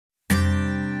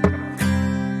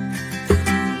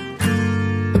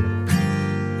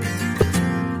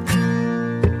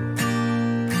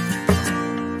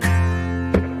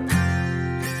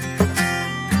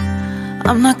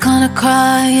I'm not gonna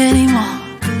cry anymore.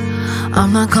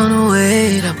 I'm not gonna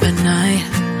wait up at night.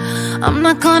 I'm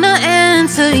not gonna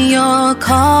answer your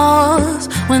calls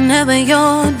whenever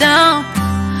you're down.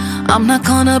 I'm not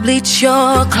gonna bleach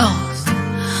your clothes.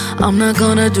 I'm not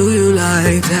gonna do you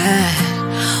like that.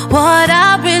 What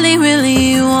I really,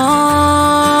 really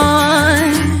want,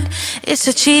 it's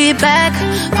a cheat back.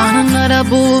 Find another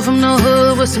boo from the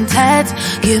hood with some tats.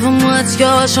 Give him what's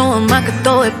yours, show him I could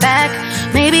throw it back.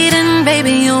 Maybe then,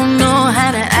 baby, you'll know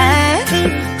how to act.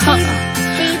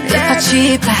 If I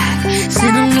cheat back,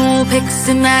 send him new pics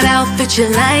in that outfit you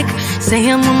like. Say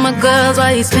I'm with my girls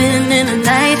while you spending the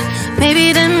night.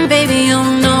 Maybe then, baby,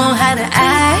 you'll know how to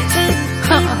act.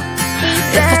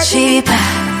 If I cheat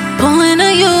back, pulling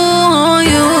a you on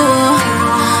you,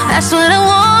 that's what I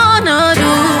wanna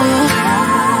do.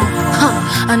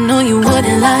 I know you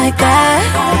wouldn't like that.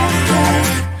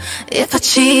 If I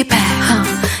cheat back,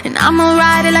 and I'ma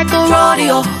ride it like a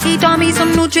rodeo. He taught me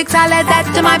some new tricks, I'll add that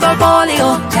to my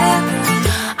portfolio.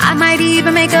 I might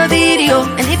even make a video,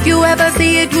 and if you ever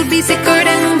see it, you'd be sicker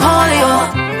than polio.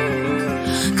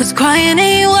 Cause crying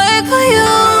ain't work for you,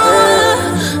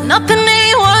 nothing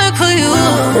ain't work for you.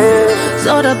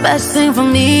 So the best thing for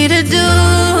me to do,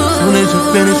 soon as you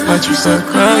finish, watch you start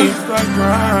crying.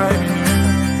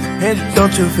 And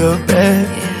don't you feel bad,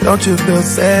 don't you feel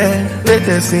sad? Let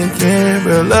that sink in,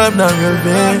 real love, not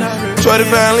revenge. Shorty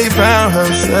finally found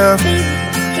herself,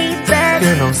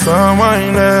 you know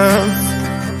someone else.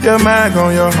 Your mind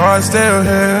on your heart still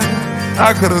here.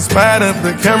 I could've spied up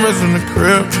the cameras in the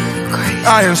crib.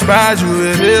 I inspired you,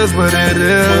 it is what it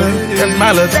is. That's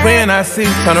my little twin I see,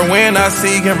 tryna win I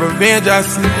see, and revenge I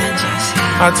see.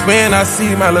 My twin I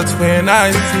see, my little twin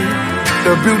I see.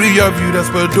 The beauty of you,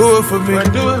 that's what do it for me.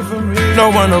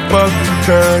 No one above you,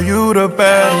 girl, you the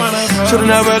best. Should've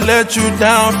never let you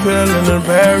down, feeling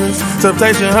embarrassed.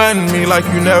 Temptation hunting me like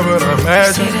you never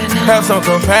imagined. Have some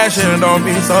compassion, don't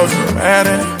be so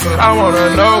dramatic. I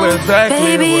wanna know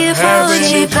exactly baby, what if I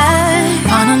cheat back,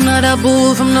 find another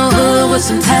boo from the hood with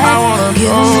some tats.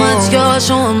 Give him what's yours,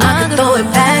 show him I can throw it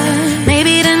back.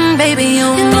 Maybe then, baby,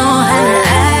 you'll know how to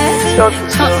act.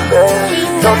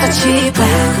 If I cheat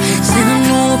back, send him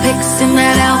new pics in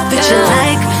that outfit you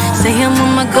like. Say I'm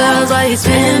with my girls while you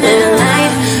spending the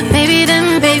night. Maybe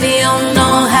then, baby, you'll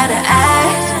know how to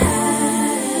act.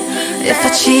 If I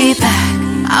cheat back,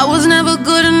 I was never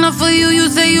good enough for you. You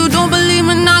say you don't believe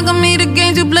monogamy. The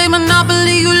games you play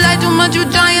Monopoly. You lie too much, you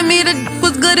trying me. The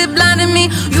was good at blinding me.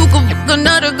 You could fuck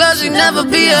another girl, she never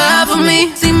be a half of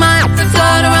me. See my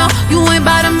turn around, you ain't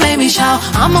bout to make me shout.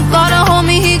 I'ma call the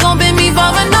homie, he gon' bend me for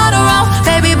another round.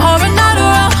 Baby, pour another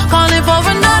round, calling for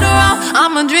another round.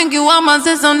 I'ma drink you on my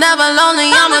system, never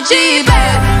lonely, I'm a cheat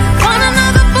back. Want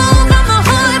another fool from the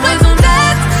hood with some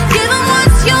tats. Give him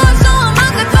what's yours, so I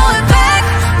could throw it back.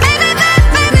 Maybe then,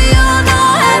 baby, you'll know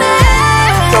how to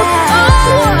act.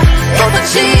 Oh, if I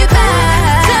cheat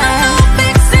back, send him new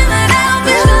pics in that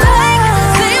outfit you like.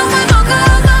 Say I'm with my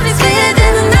girls, only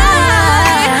spending the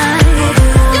night.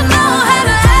 You know how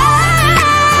to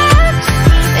act.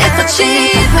 If I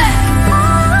cheat back,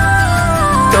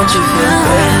 don't you feel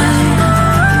bad?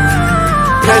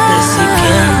 Let that sink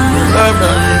in, your love,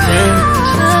 not revenge.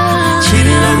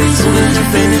 Cheating on me soon as you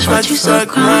finish, watch you start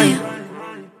crying.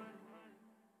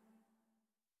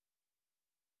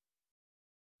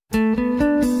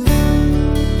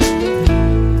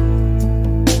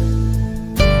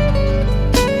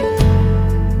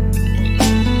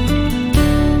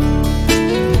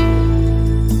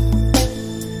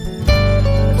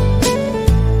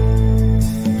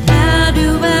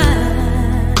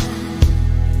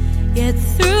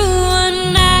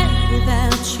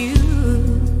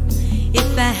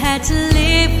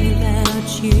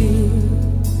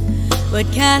 What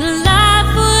kind of life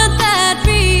would that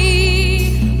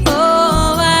be?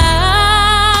 Oh,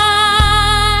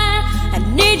 I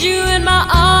need you in my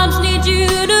arms, need you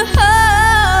to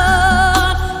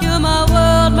hold. You're my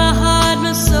world, my heart,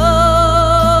 my soul.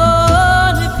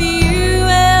 If you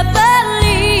ever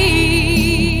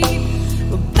leave,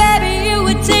 well, baby, you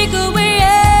would take away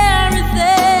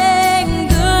everything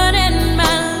good in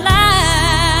my life.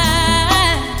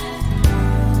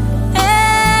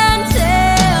 And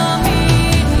tell me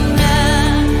now.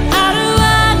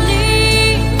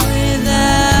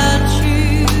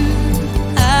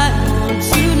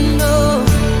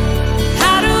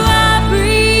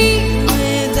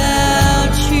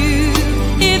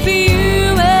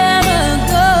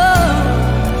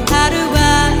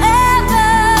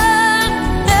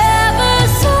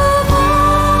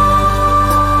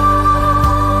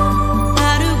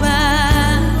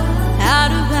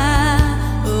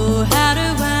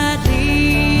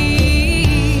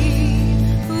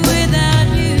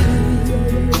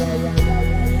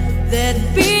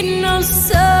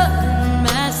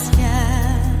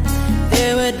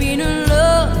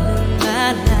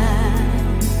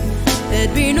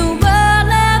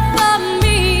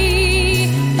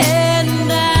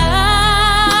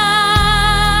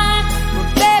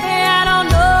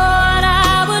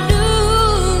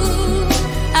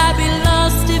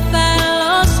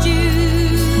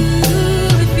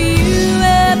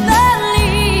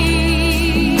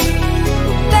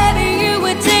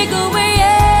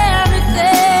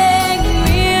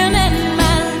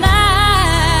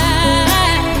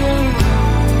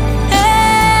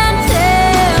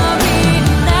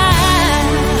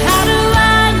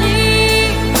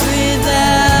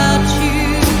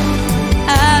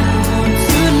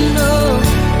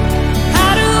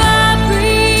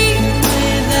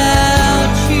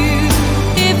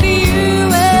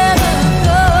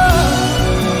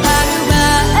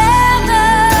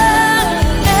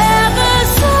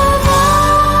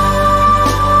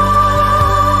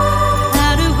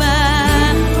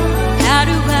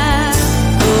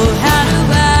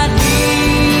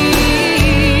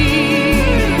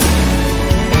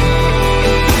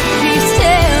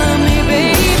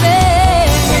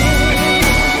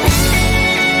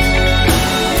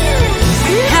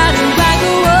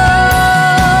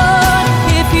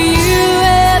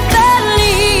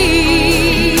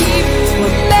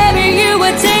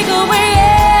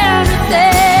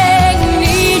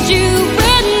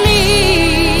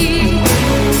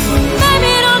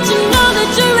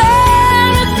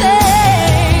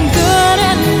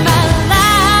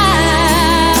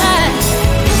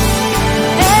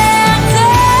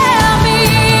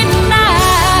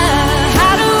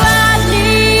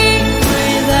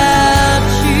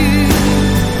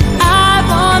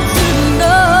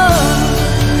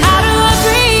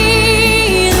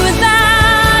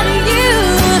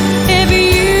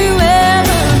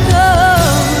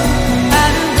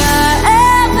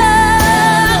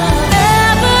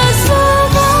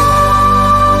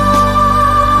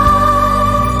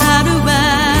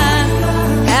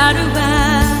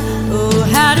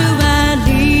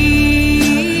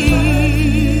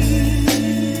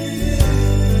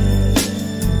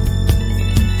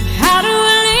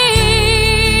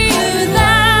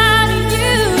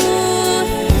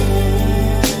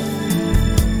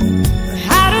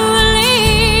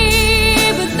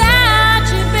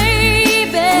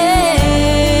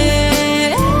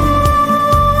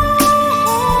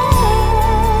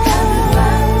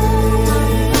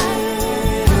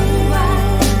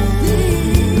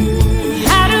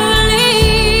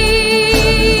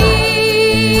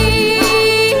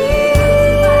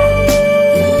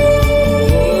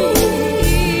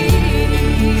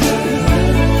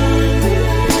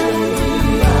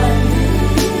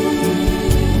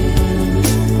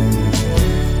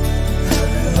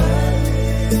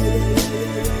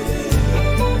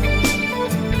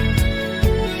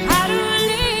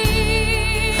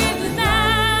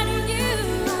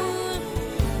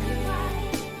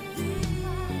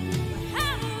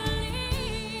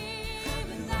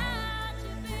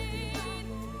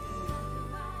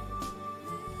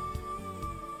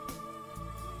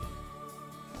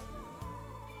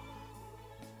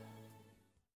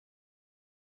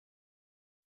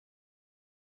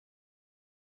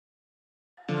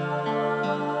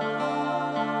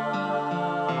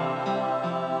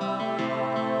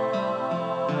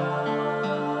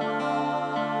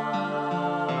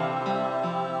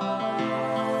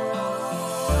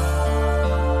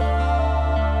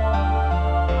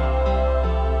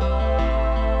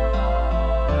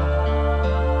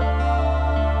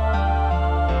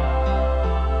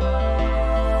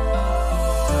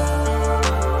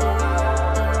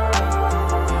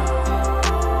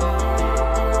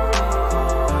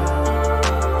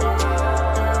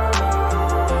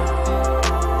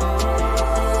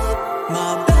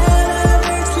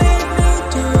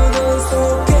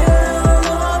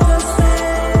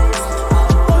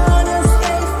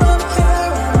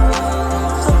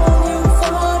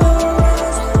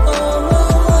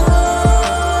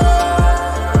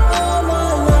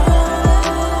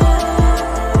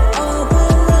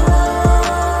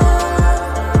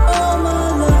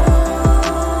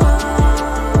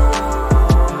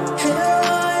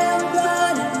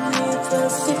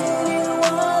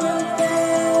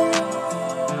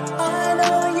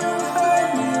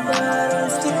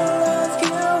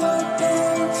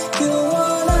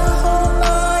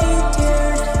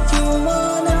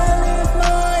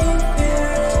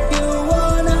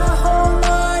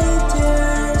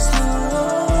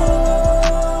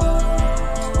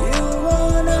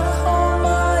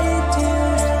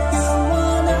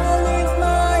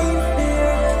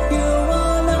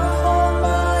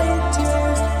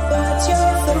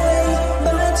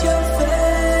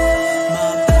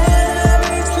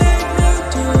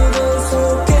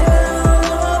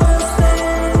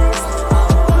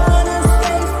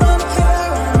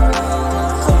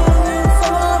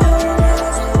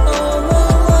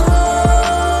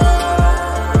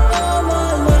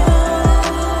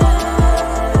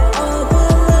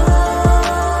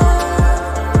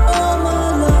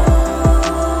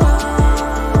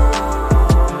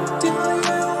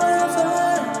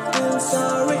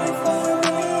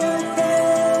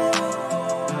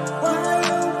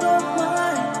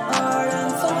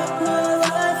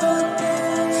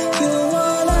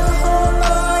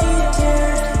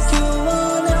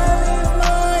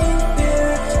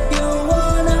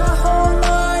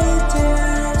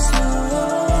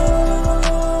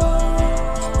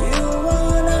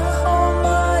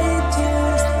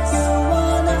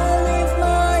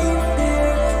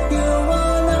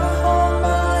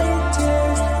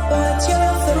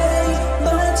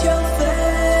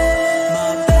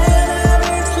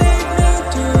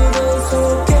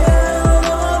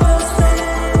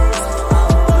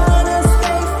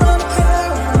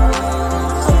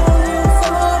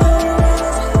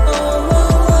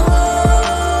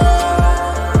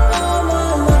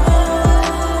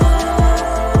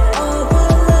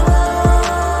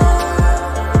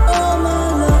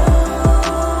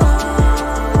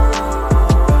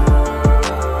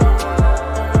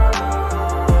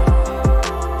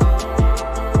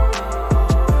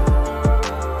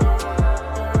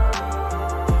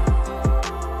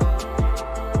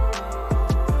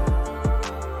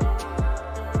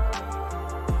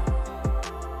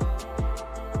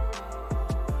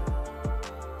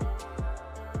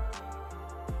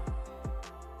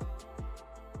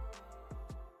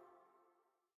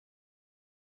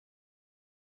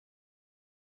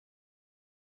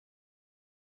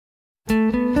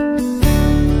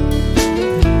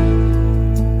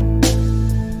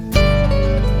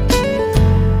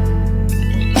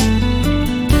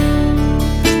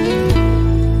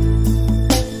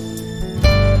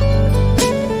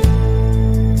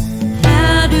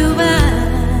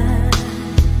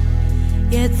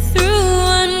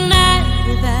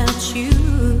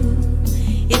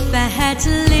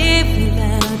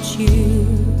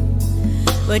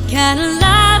 What kind of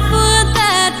life would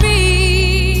that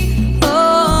be?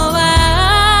 Oh,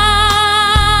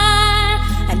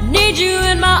 I need you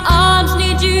in my arms,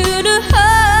 need you to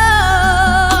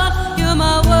hold. You're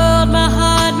my world, my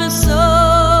heart, my soul.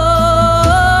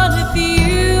 If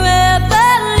you ever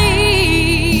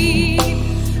leave,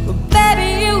 well,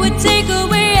 baby, you would take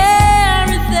away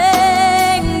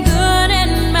everything good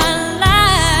in my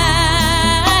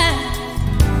life.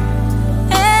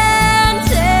 And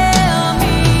tell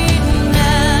me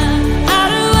now, how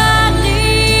do I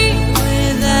live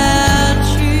without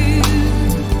you?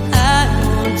 I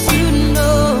want to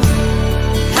know.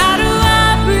 How do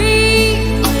I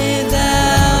breathe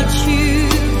without you?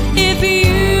 If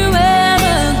you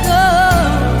ever go,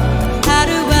 how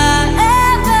do I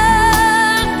ever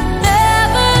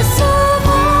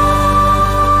survive?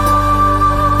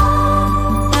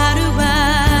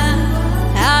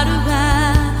 How do I,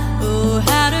 oh,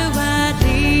 how do I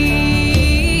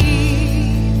live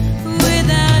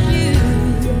without you?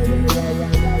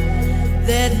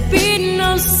 There'd be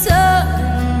no sun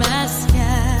in my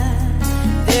sky,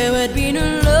 there would be no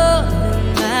love in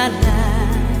my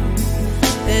life,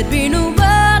 there'd be no world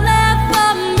left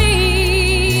for me.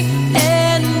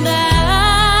 And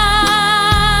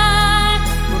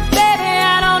well, baby,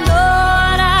 I don't know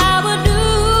what I would do.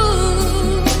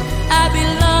 I'd be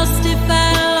lost if I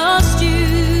lost you.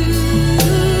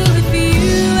 If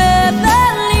you ever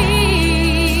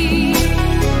leave,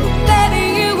 baby,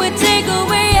 you would take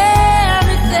away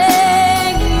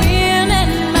everything real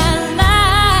in my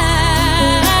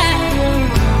life.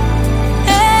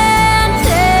 And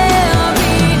tell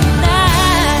me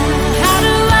now, how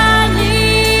do I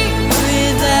live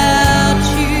without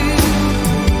you?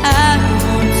 I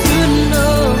want to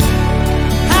know.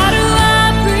 How do I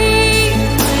breathe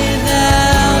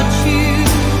without you?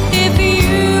 If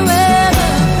you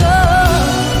ever go,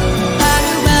 how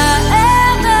do I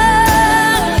ever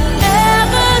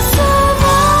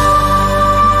survive?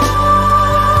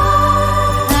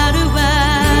 How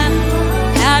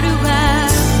do I,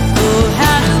 oh,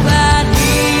 how do I live?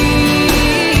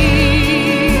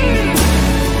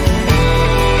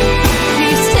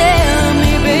 Please tell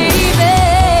me, baby.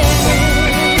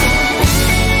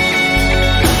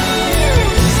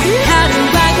 How do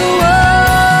I go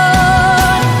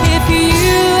on if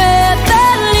you ever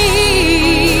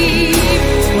leave?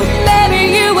 Well, baby,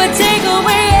 you would take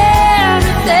away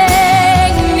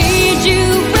everything. Need you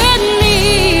with me.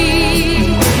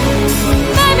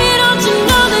 Baby, don't you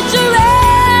know that you're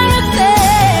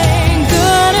everything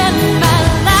good in my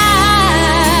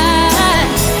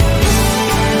life?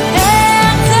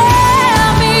 And tell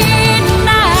me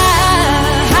now,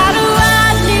 how do I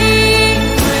live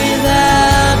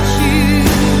without you?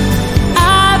 I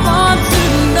want to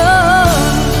know.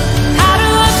 How do I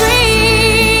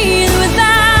breathe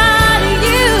without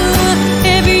you?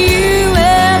 If you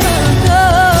ever go,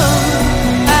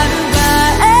 how do I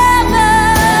ever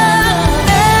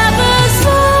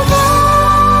survive?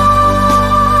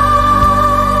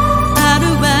 How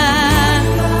do I,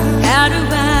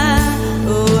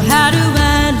 oh, how do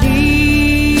I live?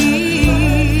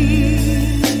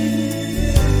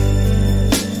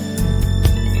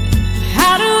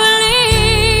 How do I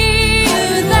live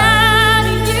without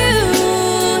you?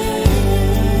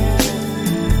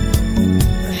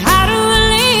 How do I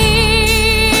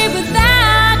live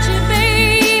without you,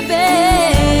 baby?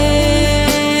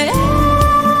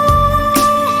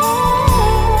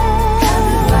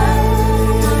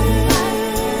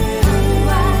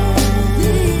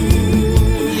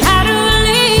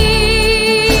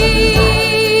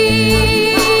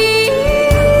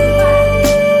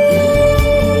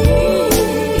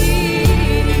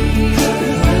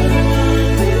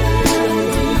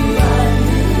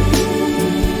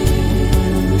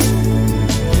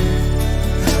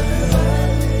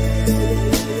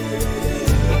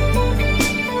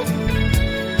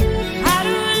 How do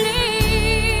I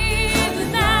live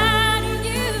without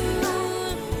you?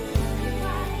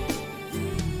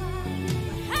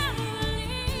 How do I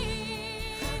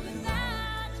live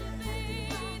without you, baby?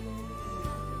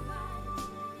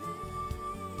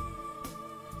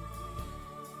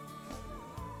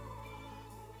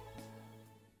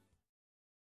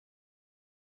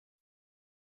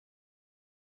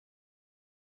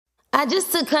 I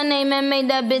just took her name and made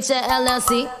that bitch a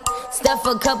LLC. Stuff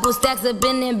a couple stacks up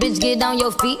in there, bitch, get on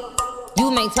your feet.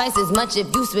 You make twice as much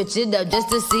if you switch it up just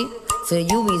to see. To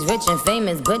you he's rich and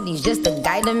famous, but he's just a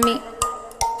guy to me.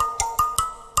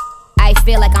 I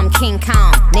feel like I'm King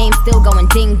Kong. Name still going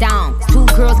ding dong. Two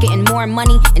girls getting more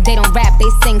money and they don't rap, they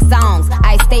sing songs.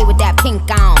 I stay with that pink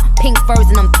on, pink furs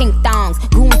and them pink thongs.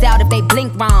 Goons out if they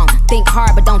blink wrong. Think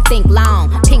hard but don't think long.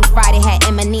 Pink Friday had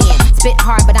Eminem. Spit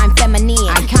hard but I'm feminine.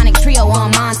 Iconic trio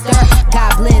on Monster.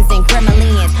 Goblins and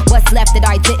gremlins. What's left that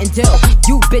I didn't do?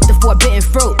 You bit the forbidden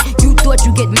fruit. You thought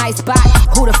you get my spot.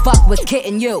 Who the fuck was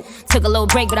kidding you? Took a little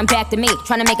break but I'm back to me.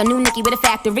 Trying to make a new Nicki with a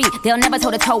factory. They'll never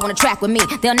toe to toe on a track with me.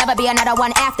 There'll never be another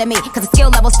one after me. Cause the skill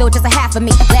level's still just a half of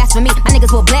me. Blasphemy, my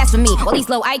niggas will blaspheme me. All these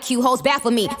low IQ hoes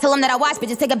baffle me. Tell them that I watch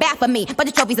bitches take a bath for me. But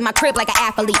the trophies in my crib like an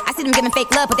athlete. I see them giving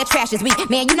fake love but their trash is weak.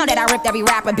 Man, you know that I ripped every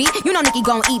rapper beat. You know Nicki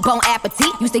gon' eat Bon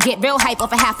Appetit. Used to get real hype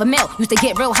off a half a mil. Used to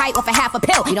get real hype off a half a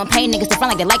pill. We don't pay niggas to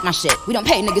front like they like my shit. We don't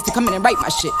pay niggas to come in and write my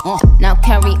shit. Now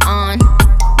carry on.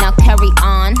 Now carry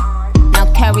on.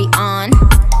 Now carry on.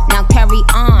 Now carry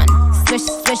on. Swish,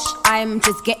 swish, I'm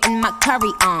just getting my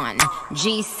curry on.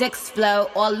 G6 flow,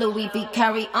 all Louis V,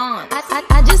 carry on.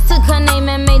 I just took her name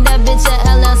and made that bitch a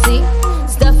LLC.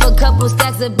 Stuff a couple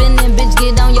stacks up in there, bitch,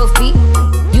 get on your feet.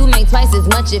 You make twice as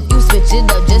much if you switch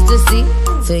it up just to see.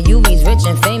 So you he's rich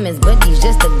and famous, but he's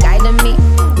just a guy to me.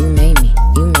 You made me,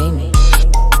 you made me.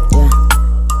 Yeah,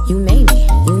 you made me,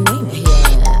 you made me.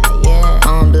 Yeah, yeah.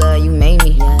 On blood, you made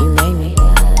me, you made me.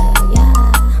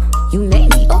 You made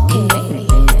me, okay.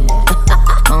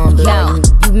 Yo,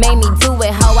 you made me do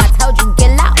it, ho. I told you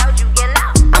get loud.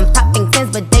 I'm popping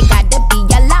tins, but they got to be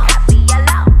yellow.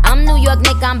 I'm New York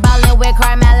Nick, I'm ballin' with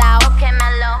Carmelo.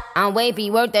 I'm wavy,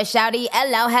 worth the shouty,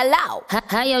 hello, hello.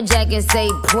 How your jacket say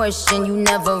Porsche and you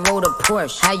never rode a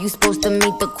Porsche? How you supposed to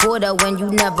meet the quota when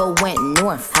you never went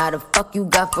north? How the fuck you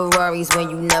got Ferraris when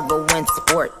you never went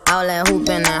sport? All that hooping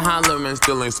and hollering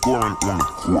still ain't scoring on the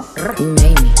court. You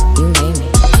made me, you made me.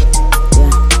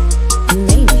 Yeah, you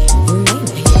made me, you made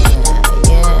me.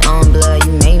 Yeah, on blood,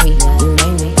 you made me, you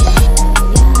made me.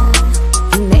 Yeah,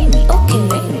 you made me, okay, you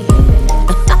made me.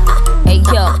 Hey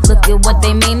yo, look at what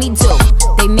they made me do.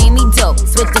 They made me dope.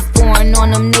 Switch the foreign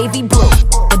on them navy blue,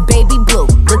 the baby blue.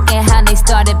 Look at how they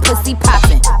started pussy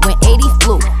popping when 80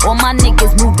 flew. All my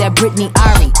niggas moved that Britney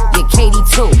Ari, yeah, Katie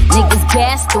too. Niggas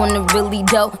gassed on the really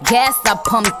dope. Gas, I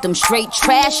pumped them. Straight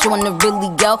trash on the really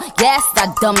go. Yes,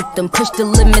 I dumped them. Push the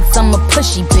limits, I'm a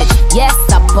pushy bitch. Yes,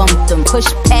 I bumped them. Push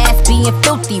past being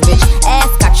filthy rich.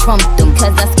 Ask, I trumped them.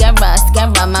 Cause I scare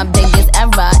my biggest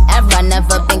error.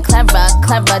 Never been clever.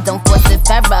 Don't force it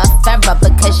fairer.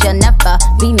 Because you'll never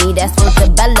be me, that's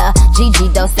Rosabella.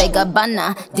 GG, don't say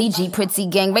Gabbana. DG, pretty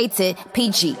gang rated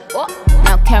PG.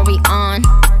 Now carry on.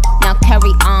 Now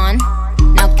carry on.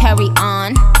 Now carry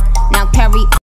on. Now carry on.